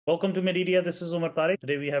Welcome to Mededia. This is Tariq.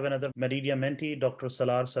 Today we have another Mededia mentee, Dr.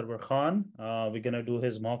 Salaar Sarwar Khan. We're going to do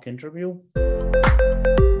his mock interview.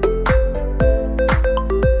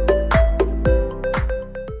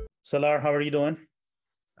 Salaar, how are you doing?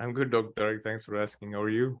 I'm good, Dr. Tariq. Thanks for asking. How are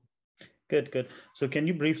you? Good, good. So can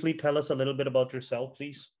you briefly tell us a little bit about yourself,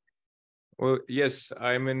 please? Well, yes,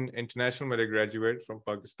 I'm an international medical graduate from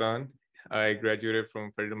Pakistan. I graduated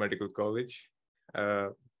from Federal Medical College. Uh,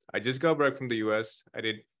 I just got back from the US. I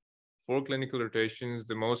did 4 clinical rotations,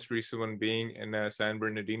 the most recent one being in San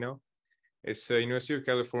Bernardino. It's a University of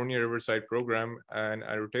California Riverside program, and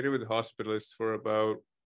I rotated with hospitalists for about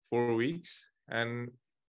 4 weeks. And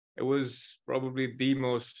it was probably the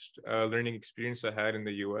most learning experience I had in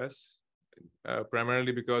the US,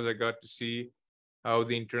 primarily because I got to see how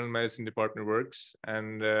the internal medicine department works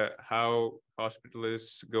and how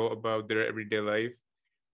hospitalists go about their everyday life.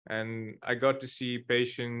 And I got to see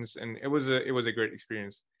patients, and it was a great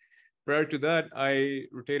experience. Prior to that, I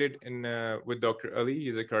rotated in with Dr. Ali.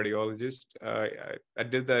 He's a cardiologist. I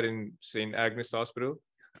did that in St. Agnes Hospital.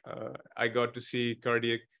 I got to see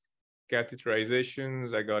cardiac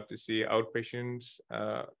catheterizations. I got to see outpatients.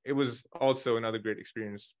 It was also another great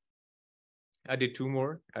experience. I did 2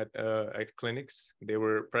 more at clinics. They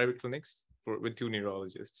were private clinics with 2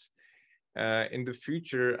 neurologists. In the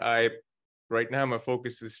future, I right now my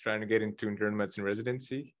focus is trying to get into internal medicine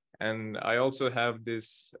residency, and I also have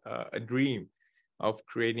this a dream of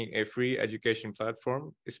creating a free education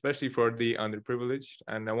platform, especially for the underprivileged.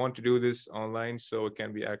 And I want to do this online so it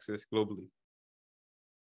can be accessed globally.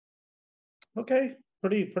 Okay,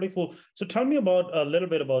 pretty cool. So tell me about a little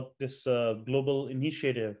bit about this global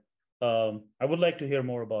initiative. I would like to hear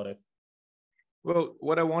more about it. Well,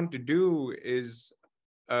 what I want to do is,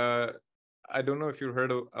 uh, I don't know if you've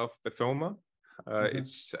heard of Pathoma.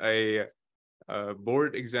 It's a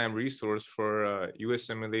board exam resource for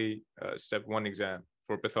USMLE Step 1 exam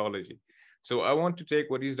for pathology. So I want to take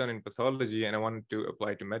what he's done in pathology and I want to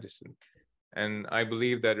apply to medicine. And I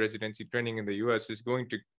believe that residency training in the US is going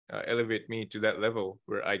to elevate me to that level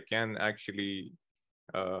where I can actually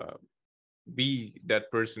uh, be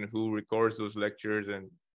that person who records those lectures and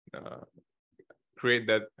uh, create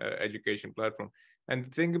that education platform. And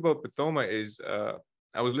the thing about Pathoma is,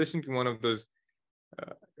 I was listening to one of those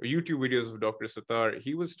YouTube videos of Dr. Sattar.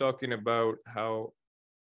 He was talking about how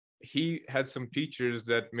he had some teachers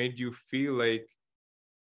that made you feel like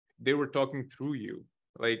they were talking through you,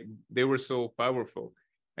 like they were so powerful.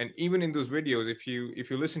 And even in those videos, if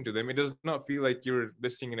you listen to them, it does not feel like you're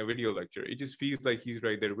listening in a video lecture. It just feels like he's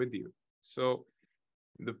right there with you. So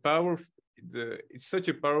the power, it's such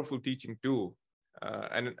a powerful teaching tool,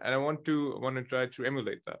 and I want to try to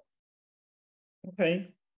emulate that.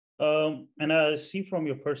 Okay. And I see from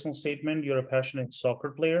your personal statement, you're a passionate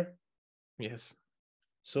soccer player. Yes.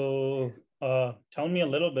 So tell me a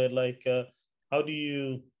little bit, like how do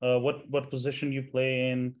you what position you play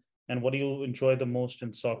in, and what do you enjoy the most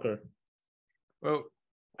in soccer? Well,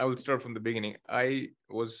 I will start from the beginning. I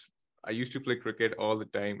used to play cricket all the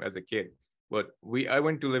time as a kid, but I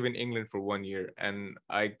went to live in England for 1 year, and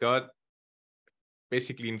I got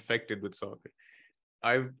basically infected with soccer.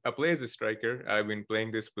 I play as a striker. I've been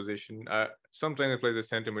playing this position. Sometimes I play as a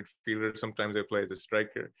center midfielder. Sometimes I play as a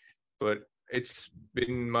striker. But it's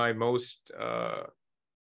been my most.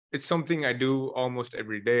 It's something I do almost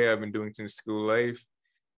every day. I've been doing since school life.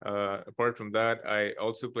 Apart from that, I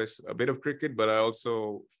also play a bit of cricket, but I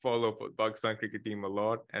also follow Pakistan cricket team a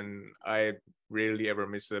lot, and I rarely ever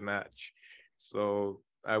miss a match. So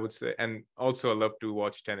I would say, and also I love to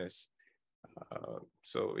watch tennis.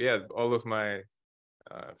 So yeah, all of my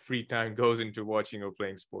free time goes into watching or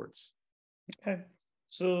playing sports. Okay.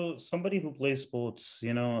 So somebody who plays sports,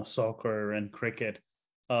 soccer and cricket,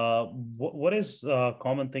 what is a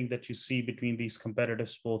common thing that you see between these competitive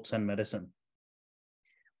sports and medicine?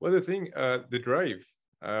 Well, the drive.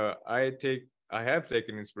 I have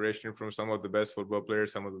taken inspiration from some of the best football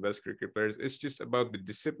players, some of the best cricket players. It's just about the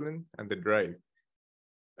discipline and the drive.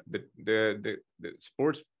 The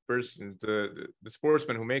sports persons, the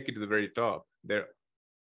sportsmen who make it to the very top, they're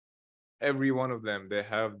every one of them. They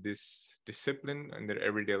have this discipline in their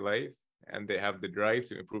everyday life, and they have the drive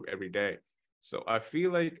to improve every day. So I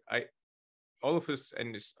feel like all of us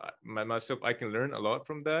and myself, I can learn a lot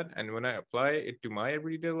from that. And when I apply it to my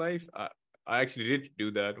everyday life, I actually did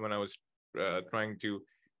do that when I was trying to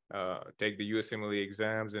take the USMLE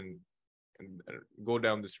exams and go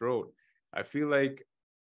down this road. I feel like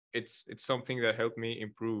it's something that helped me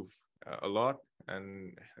improve a lot,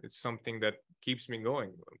 and it's something that keeps me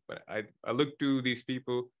going. But I look to these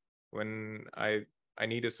people when I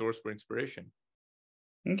need a source for inspiration.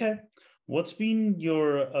 Okay. What's been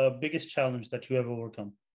your biggest challenge that you have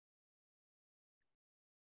overcome?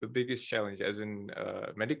 The biggest challenge, as in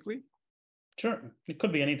medically? Sure, it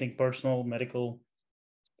could be anything: personal, medical,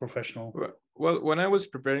 professional. Well, when I was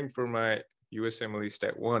preparing for my USMLE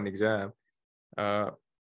Stat 1 exam, uh,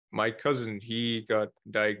 my cousin, he got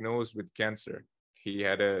diagnosed with cancer. He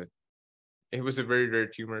had it was a very rare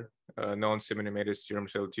tumor, non-disseminated germ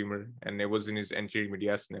cell tumor, and it was in his anterior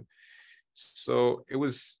mediastinum. So it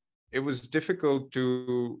was difficult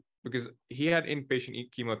to, because he had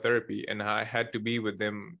inpatient chemotherapy, and I had to be with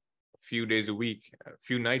them a few days a week, a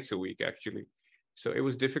few nights a week actually. So it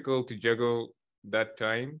was difficult to juggle that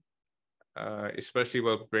time, especially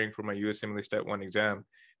while preparing for my USMLE Stat 1 exam.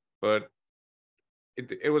 But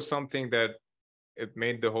it was something that it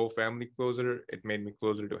made the whole family closer. It made me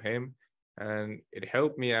closer to him, and it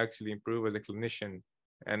helped me actually improve as a clinician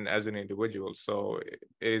and as an individual. So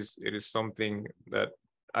it is something that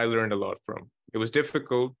I learned a lot from. It was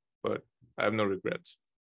difficult, but I have no regrets.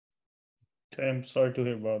 Okay, I'm sorry to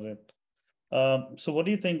hear about it. So what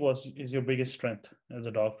do you think is your biggest strength as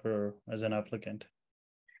a doctor, or as an applicant?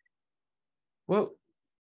 Well,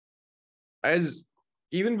 as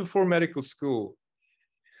even before medical school,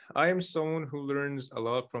 I am someone who learns a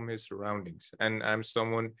lot from his surroundings, and I'm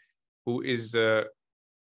someone who is uh,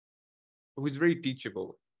 who is very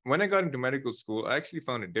teachable. When I got into medical school, I actually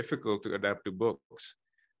found it difficult to adapt to books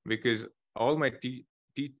because all my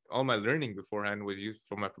learning beforehand was used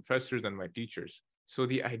from my professors and my teachers. So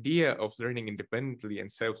the idea of learning independently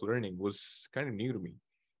and self-learning was kind of new to me.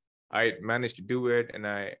 I managed to do it, and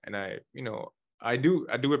I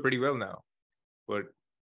do it pretty well now. But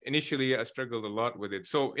initially, I struggled a lot with it.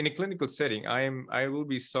 So in a clinical setting, I will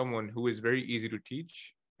be someone who is very easy to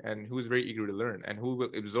teach and who is very eager to learn and who will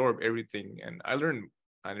absorb everything. And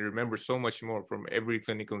I remember so much more from every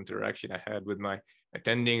clinical interaction I had with my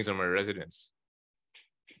attendings or my residents.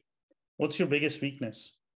 What's your biggest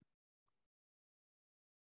weakness?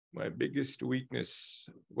 My biggest weakness,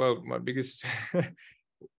 well, my biggest,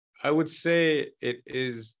 I would say it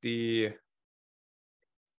is the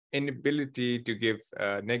inability to give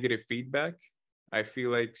negative feedback. I feel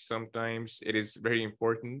like sometimes it is very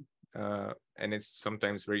important, and it's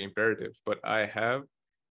sometimes very imperative, but I have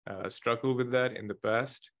struggled with that in the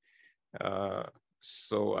past. Uh,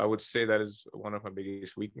 so I would say that is one of my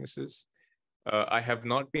biggest weaknesses. I have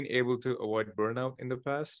not been able to avoid burnout in the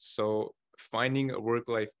past. So finding a work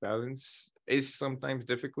life balance is sometimes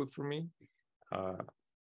difficult for me. Uh,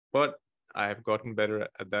 but I have gotten better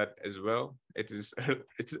at that as well. It is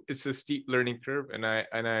it's a steep learning curve, and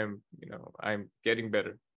I'm getting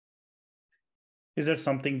better. Is there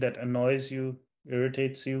something that annoys you,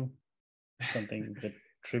 irritates you, something that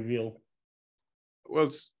trivial? Well,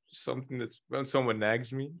 it's something that's when someone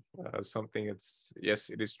nags me, something that's, yes,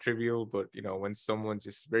 it is trivial, but when someone's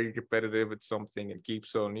just very repetitive with something and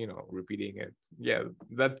keeps on repeating it, yeah,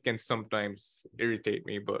 that can sometimes irritate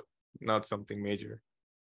me, but not something major.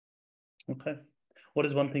 Okay. What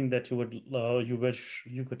is one thing that you wish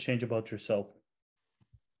you could change about yourself?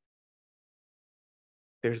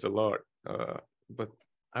 There's a lot, but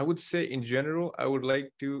I would say in general, I would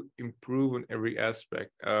like to improve on every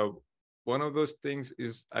aspect. One of those things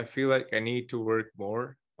is I feel like I need to work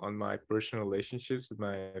more on my personal relationships with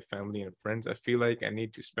my family and friends. I feel like I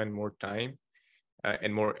need to spend more time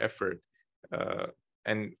and more effort. Uh,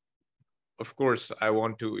 and of course, I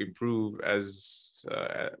want to improve as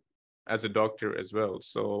a doctor as well.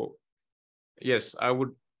 So yes, I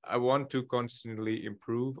want to constantly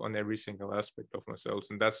improve on every single aspect of myself,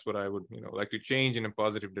 and that's what I would like to change in a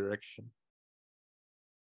positive direction.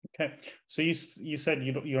 Okay. So you said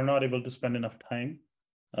you're not able to spend enough time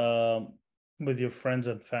um, with your friends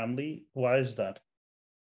and family. Why is that?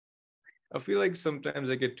 I feel like sometimes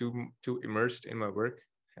I get too immersed in my work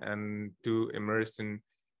and too immersed in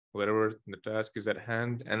whatever the task is at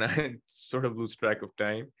hand, and I sort of lose track of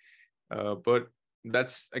time. But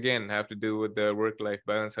that's again have to do with the work-life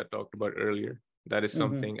balance I talked about earlier. That is Mm-hmm.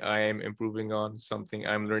 something I am improving on, something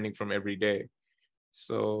I'm learning from every day.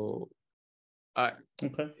 So I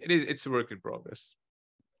Okay. it's a work in progress.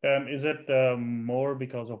 Is it more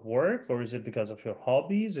because of work, or is it because of your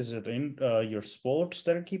hobbies? Is it in your sports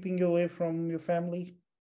that are keeping you away from your family?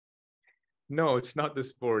 No, it's not the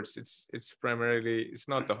sports. It's primarily, it's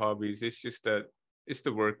not the hobbies. It's just that it's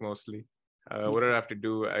the work mostly. What I Okay. have to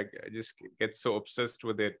do, I just get so obsessed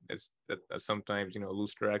with it as that I sometimes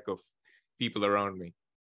lose track of people around me.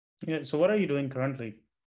 Yeah. So what are you doing currently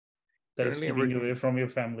that is Currently, I'm keeping you away working. from your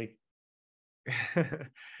family?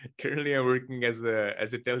 Currently, I'm working as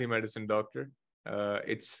a telemedicine doctor.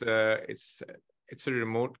 It's it's a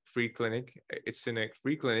remote free clinic. It's in a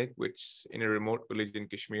free clinic, which in a remote village in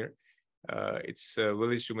Kashmir. It's a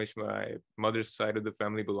village to which my mother's side of the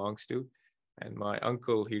family belongs to, and my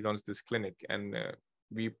uncle, he runs this clinic, and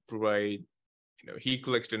we provide, he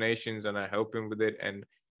collects donations, and I help him with it, and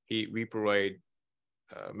we provide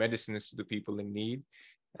medicines to the people in need.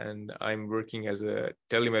 And I'm working as a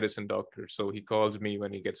telemedicine doctor, so he calls me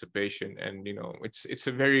when he gets a patient, and it's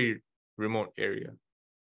a very remote area.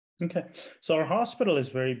 Okay. So our hospital is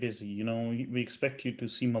very busy. We expect you to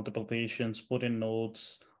see multiple patients, put in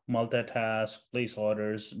notes, multitask, place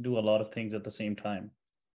orders, do a lot of things at the same time.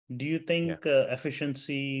 Do you Yeah. think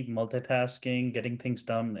efficiency, multitasking, getting things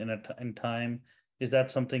done in time, is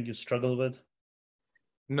that something you struggle with?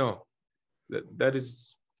 No, that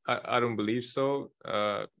is, I don't believe so.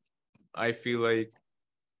 I feel like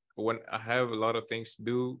when I have a lot of things to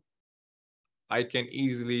do, I can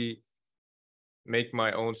easily make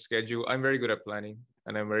my own schedule. I'm very good at planning,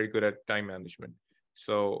 and I'm very good at time management.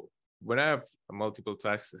 So when I have multiple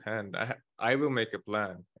tasks at hand, I will make a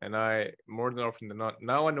plan, and I, more than often than not,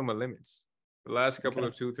 now I know my limits. The last couple Okay.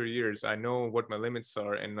 of 2 3 years, I know what my limits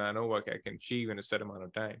are, and I know what I can achieve in a set amount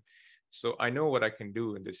of time. So I know what I can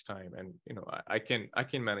do in this time, and I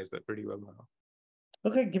can manage that pretty well now.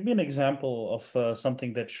 Okay, give me an example of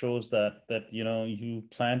something that shows that you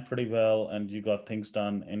planned pretty well and you got things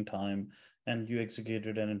done in time and you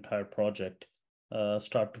executed an entire project,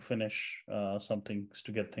 start to finish, something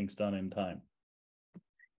to get things done in time.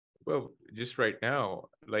 Well, just right now,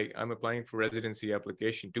 like I'm applying for residency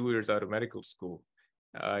application 2 years out of medical school.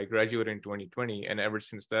 I graduated in 2020, and ever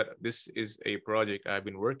since that, this is a project I've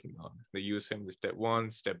been working on. The USM, the step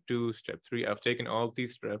one, step two, step three. I've taken all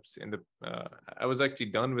these steps in the. I was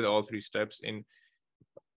actually done with all three steps in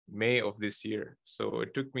May of this year. So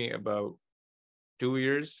it took me about 2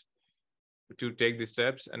 years to take the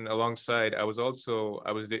steps, and alongside, I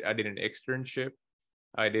did an externship.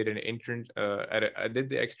 I did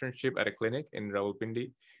the externship at a clinic in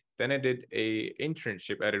Rawalpindi. Then I did a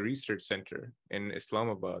internship at a research center in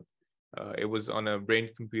Islamabad. It was on a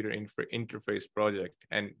brain-computer interface project,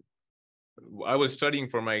 and I was studying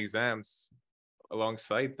for my exams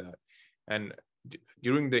alongside that. And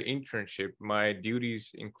during the internship, my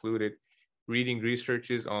duties included reading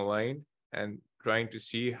researches online and trying to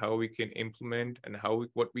see how we can implement and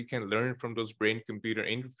what we can learn from those brain-computer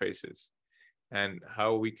interfaces and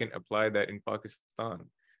how we can apply that in Pakistan.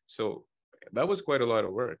 So that was quite a lot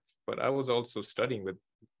of work. But I was also studying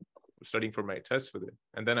for my tests with it.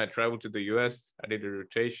 And then I traveled to the US, I did the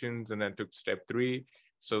rotations, and then took step three.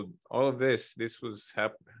 So all of this was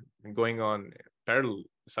going on parallel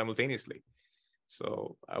simultaneously.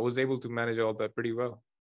 So I was able to manage all that pretty well.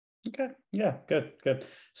 Okay. Yeah, good, good.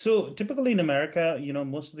 So typically in America,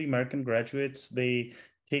 most of the American graduates, they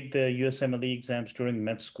take the USMLE exams during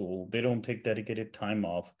med school. They don't take dedicated time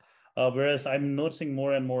off. Whereas I'm noticing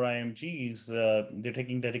more and more IMGs, they're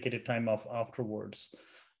taking dedicated time off afterwards.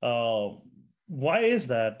 Uh, why is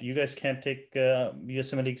that? You guys can't take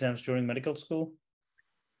USMLE exams during medical school?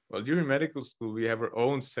 Well, during medical school, we have our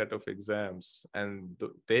own set of exams, and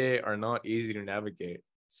they are not easy to navigate.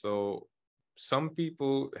 So some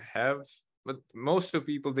people have, but most of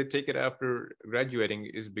people they take it after graduating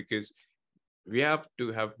is because we have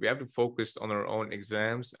to focus on our own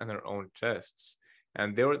exams and our own tests,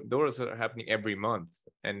 and those are happening every month.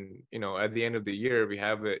 And at the end of the year, we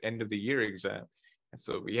have an end of the year exam, and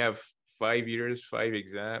so we have 5 years,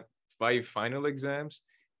 five final exams,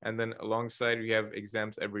 and then alongside we have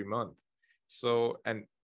exams every month. So and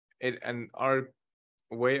our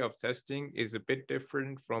way of testing is a bit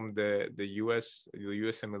different from the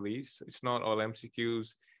USMLEs. It's not all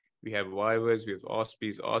MCQs. We have Vivas, we have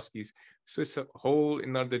OSCEs. So it's a whole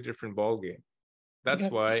another different ball game. That's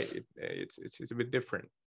Okay. why it's a bit different.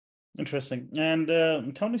 Interesting. And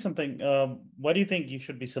tell me something. Why do you think you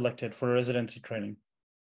should be selected for residency training?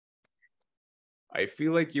 I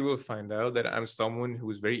feel like you will find out that I'm someone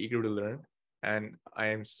who is very eager to learn, and I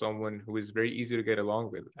am someone who is very easy to get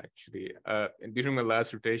along with. Actually, and during my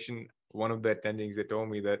last rotation, one of the attendings they told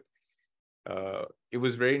me that it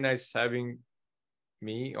was very nice having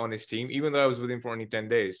me on his team, even though I was with him for only 10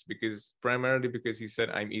 days, primarily because he said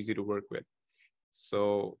I'm easy to work with.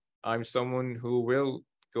 So I'm someone who will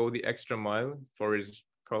go the extra mile for his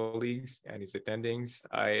colleagues and his attendings.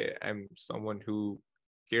 I am someone who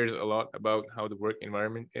cares a lot about how the work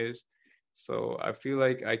environment is. So I feel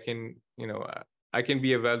like I can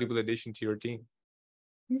be a valuable addition to your team.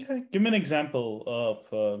 Okay. Give me an example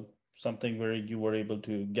of something where you were able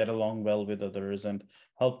to get along well with others and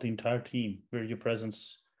help the entire team, where your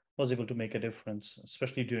presence was able to make a difference,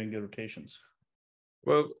 especially during the rotations.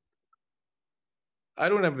 Well, I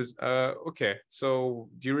don't have okay. So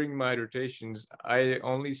during my rotations, I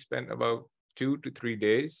only spent about 2 to 3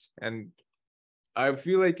 days, and I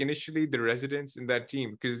feel like initially the residents in that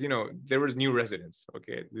team, because there was new residents,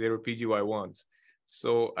 okay, they were PGY ones,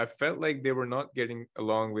 so I felt like they were not getting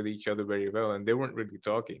along with each other very well, and they weren't really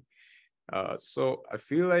talking. So I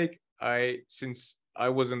feel like since I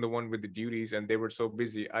wasn't the one with the duties and they were so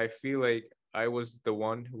busy, I feel like I was the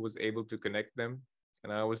one who was able to connect them,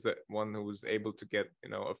 and I was the one who was able to get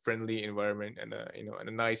a friendly environment and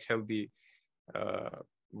a nice, healthy uh,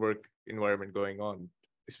 work environment going on,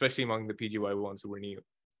 especially among the PGY ones who were new.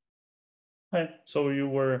 Okay. So you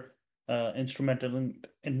were instrumental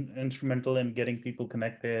in getting people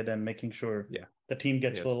connected and making sure Yeah. the team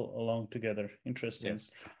gets Yes. well along together. Interesting.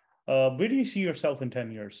 Yes. Where do you see yourself in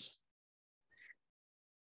 10 years?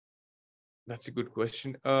 That's a good question.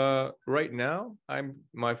 Right now,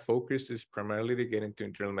 my focus is primarily to get into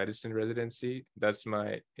internal medicine residency. That's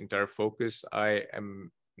my entire focus.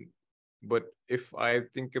 But if I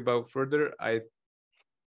think about further,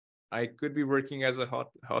 I could be working as a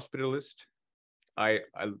hospitalist. I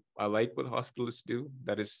like what hospitalists do.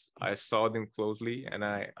 That is, I saw them closely, and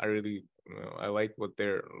I really I like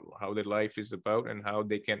how their life is about and how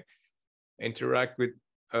they can interact with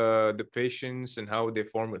the patients and how they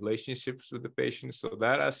form relationships with the patients. So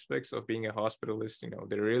that aspects of being a hospitalist,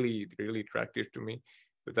 they're really attractive to me.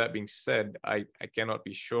 With that being said, I cannot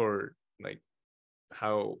be sure like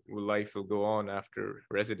how life will go on after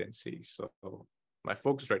residency. So my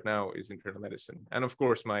focus right now is internal medicine, and of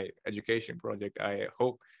course my education project. I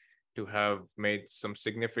hope to have made some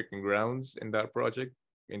significant grounds in that project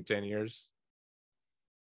in 10 years.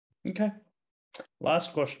 Okay.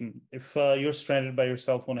 Last question. If you're stranded by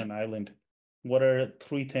yourself on an island, what are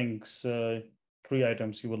three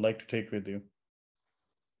items you would like to take with you?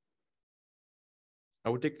 I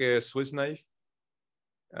would take a Swiss knife,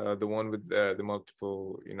 the one with the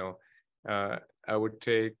multiple, uh, I would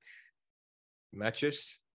take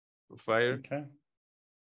matches for fire. Okay.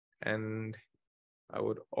 And I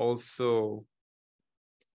would also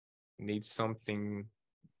need something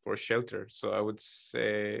for shelter. So I would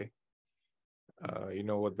say,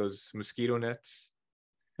 what those mosquito nets,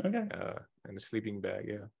 Okay. and a sleeping bag.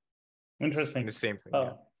 Yeah. And Interesting. the same thing. Uh,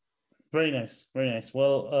 Yeah. Very nice. Very nice.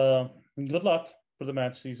 Well, good luck for the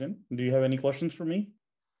match season. Do you have any questions for me?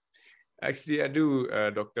 Actually, I do,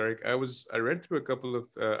 Dr. Tariq. I read through a couple of,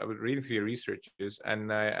 I was reading through your researches,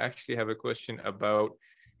 and I actually have a question about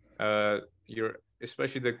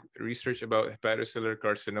especially the research about hepatocellular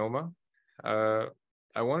carcinoma. Uh,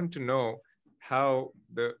 I wanted to know how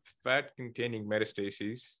the fat-containing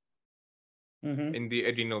metastases Mm-hmm. in the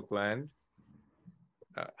adrenal gland,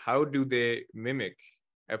 how do they mimic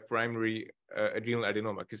a primary adrenal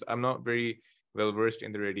adenoma? Because I'm not very well versed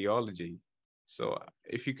in the radiology. So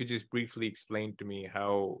if you could just briefly explain to me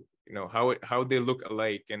how they look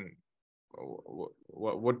alike, and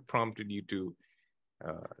what prompted you to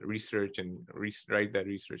research and write that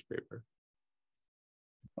research paper.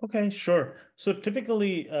 Okay, sure. So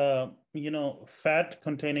typically,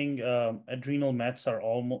 fat-containing adrenal mets are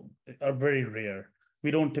very rare.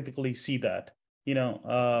 We don't typically see that.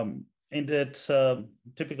 And it's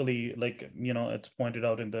typically like it's pointed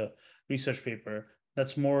out in the research paper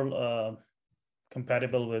that's more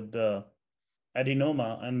compatible with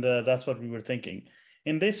adenoma, and that's what we were thinking.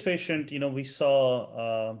 In this patient, we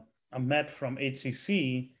saw a MET from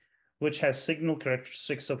HCC, which has signal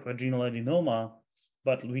characteristics of adrenal adenoma,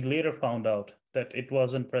 but we later found out that it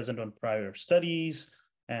wasn't present on prior studies.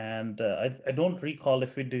 And I don't recall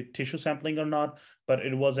if we did tissue sampling or not, but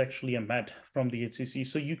it was actually a MET from the HCC.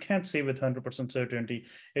 So you can't say with 100% certainty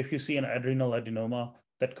if you see an adrenal adenoma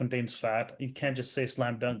that contains fat, you can't just say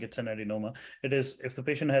slam dunk, it's an adenoma. It is, if the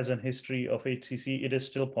patient has a history of HCC, it is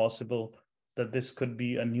still possible that this could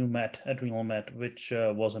be a new MET, adrenal MET, which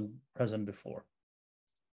wasn't present before.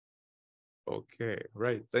 Okay,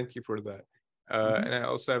 right. Thank you for that. Mhm. And I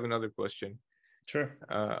also have another question. Sure.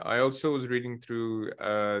 I also was reading through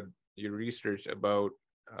your research about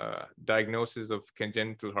diagnosis of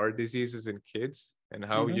congenital heart diseases in kids and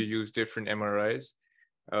how you Mhm. use different MRIs.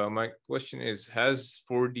 My question is, has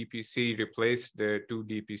 4-DPC replaced the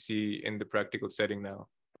 2-DPC in the practical setting now?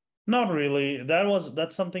 Not really.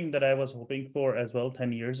 That's something that I was hoping for as well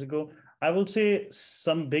 10 years ago. I will say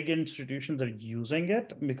some big institutions are using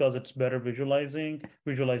it because it's better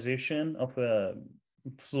visualization of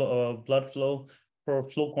blood flow for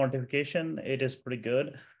flow quantification. It is pretty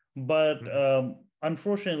good, but Mhm.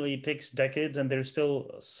 unfortunately, it takes decades, and there's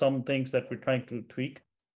still some things that we're trying to tweak.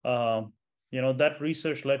 That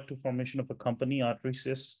research led to formation of a company,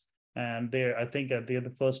 Artresis, and I think they're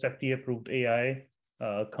the first FDA approved AI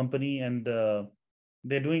company, and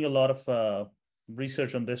they're doing a lot of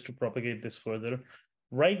research on this to propagate this further.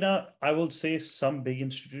 Right now, I will say some big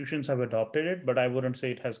institutions have adopted it, but I wouldn't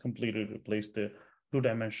say it has completely replaced the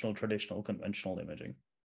two-dimensional traditional conventional imaging.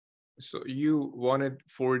 So you wanted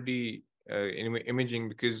 4D imaging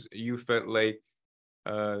because you felt like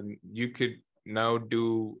you could now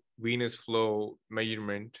do venous flow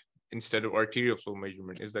measurement instead of arterial flow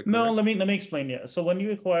measurement. Is that No, correct? let me explain. Yeah. So when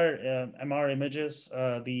you acquire MR images,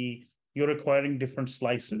 you're acquiring different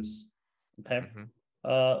slices. Okay. Mm-hmm.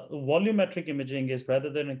 Volumetric imaging is, rather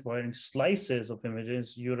than acquiring slices of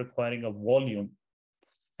images, you're acquiring a volume.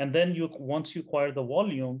 And then once you acquire the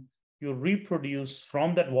volume, you reproduce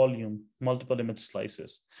from that volume multiple image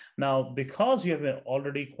slices. Now, because you have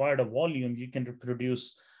already acquired a volume, you can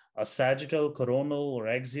reproduce a sagittal, coronal, or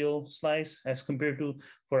axial slice, as compared to,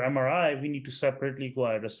 for MRI, we need to separately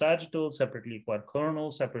acquire a sagittal, separately acquire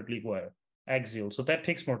coronal, separately acquire axial. So that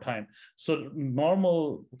takes more time. So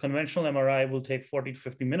normal conventional MRI will take 40 to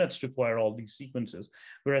 50 minutes to acquire all these sequences,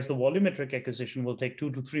 whereas the volumetric acquisition will take 2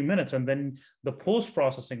 to 3 minutes, and then the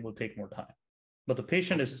post-processing will take more time. But the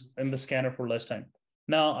patient is in the scanner for less time.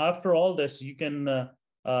 Now, after all this, you can,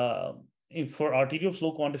 for arterial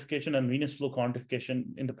flow quantification and venous flow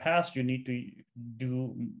quantification, in the past, you need to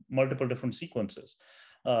do multiple different sequences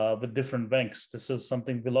with different banks. This is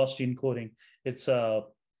something velocity encoding. It's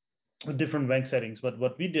different rank settings. But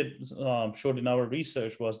what we did showed in our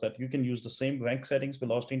research was that you can use the same rank settings,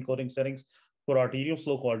 velocity encoding settings, for arterial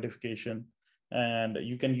flow quantification, and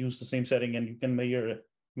you can use the same setting, and you can measure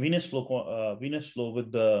venous flow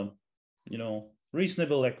with the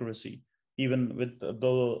reasonable accuracy, even with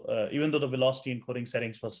even though the velocity encoding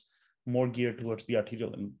settings was more geared towards the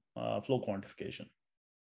arterial flow quantification.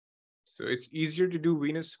 So it's easier to do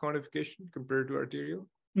venous quantification compared to arterial?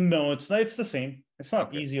 No, it's not. It's the same. It's not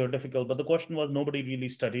Okay. easy or difficult, but the question was, nobody really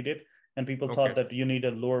studied it, and people thought that you need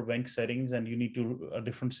a lower rank settings and you need to a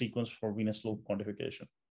different sequence for venous flow quantification.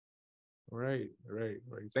 Right.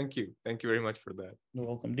 Thank you very much for that. You're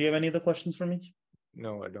welcome. Do you have any other questions for me?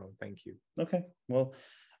 No, I don't. Thank you. Okay. Well,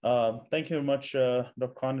 thank you very much,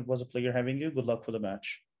 Dr. Khan. It was a pleasure having you. Good luck for the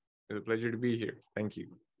match. It's a pleasure to be here. Thank you.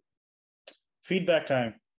 Feedback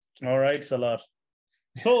time. All right, Salaar.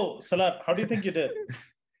 So, Salaar, how do you think you did?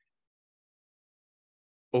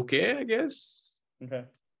 Okay, I guess. Okay.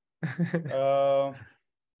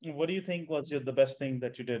 What do you think was the best thing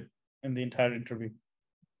that you did in the entire interview?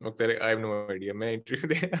 Okay, I have no idea. मैं interview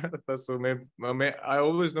दे रहा था, so मैं I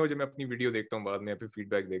always know जब मैं अपनी video देखता हूँ बाद में फिर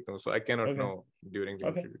feedback देखता हूँ, so I cannot know during the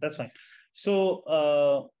interview. That's fine.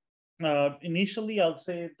 So initially, I'll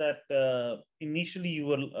say that initially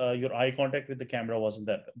your eye contact with the camera wasn't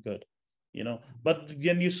that good, but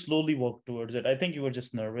then you slowly walk towards it. I think you were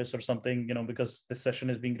just nervous or something, because this session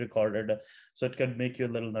is being recorded, so it could make you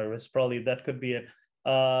a little nervous. Probably that could be it.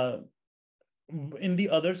 In the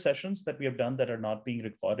other sessions that we have done that are not being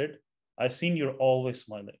recorded, I've seen you're always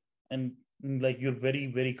smiling, and like you're very,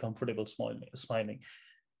 very comfortable smiling.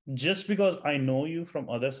 Just because I know you from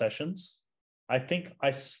other sessions, I think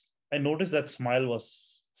I noticed that smile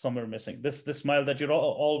was somewhere missing. This smile that you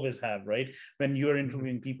always have, right? When you're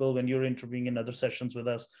interviewing people, when you're interviewing in other sessions with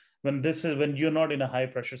us, when you're not in a high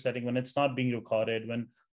pressure setting, when it's not being recorded, when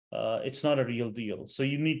it's not a real deal. So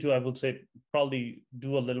you need to, I would say, probably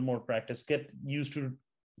do a little more practice, get used to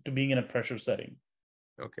being in a pressure setting.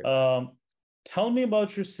 Okay. Tell me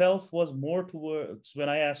about yourself was more towards, when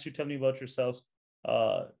I asked you, tell me about yourself,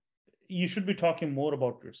 you should be talking more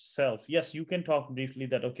about yourself. Yes, you can talk briefly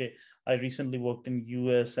that, okay, I recently worked in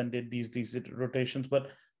US and did these rotations, but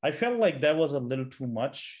I felt like that was a little too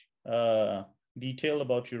much detail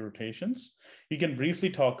about your rotations. You can briefly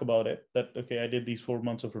talk about it, that, okay, I did these 4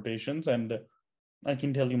 months of rotations, and I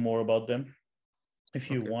can tell you more about them if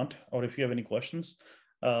you want, or if you have any questions.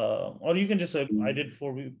 Or you can just say, I did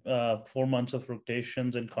 4 months of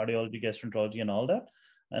rotations in cardiology, gastroenterology, and all that.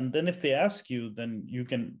 And then if they ask you, then you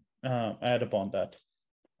can add upon that.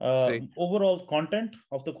 Overall content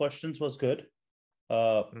of the questions was good.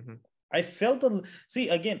 I felt see,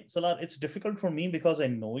 again, Salaar, it's difficult for me because I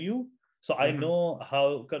know you. So I know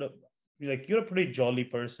how like you're a pretty jolly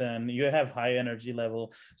person. You have high energy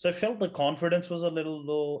level. So I felt the confidence was a little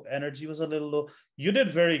low, energy was a little low. You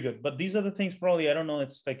did very good, but these are the things probably, I don't know,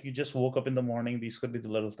 it's like you just woke up in the morning. These could be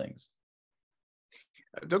the little things.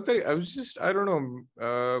 Doctor, I was just, I don't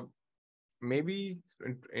know, maybe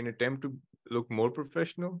in attempt to look more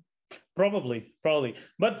professional. Probably.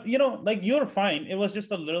 But, like you're fine. It was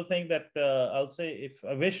just a little thing that I'll say, if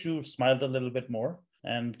I wish you smiled a little bit more.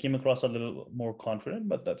 and came across a little more confident.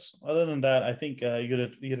 But that's other than that, I think you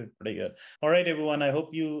did pretty good. All right, everyone. I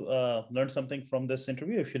hope you learned something from this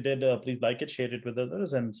interview. If you did, please like it, share it with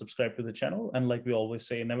others, and subscribe to the channel. And like we always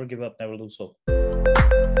say, never give up, never lose hope.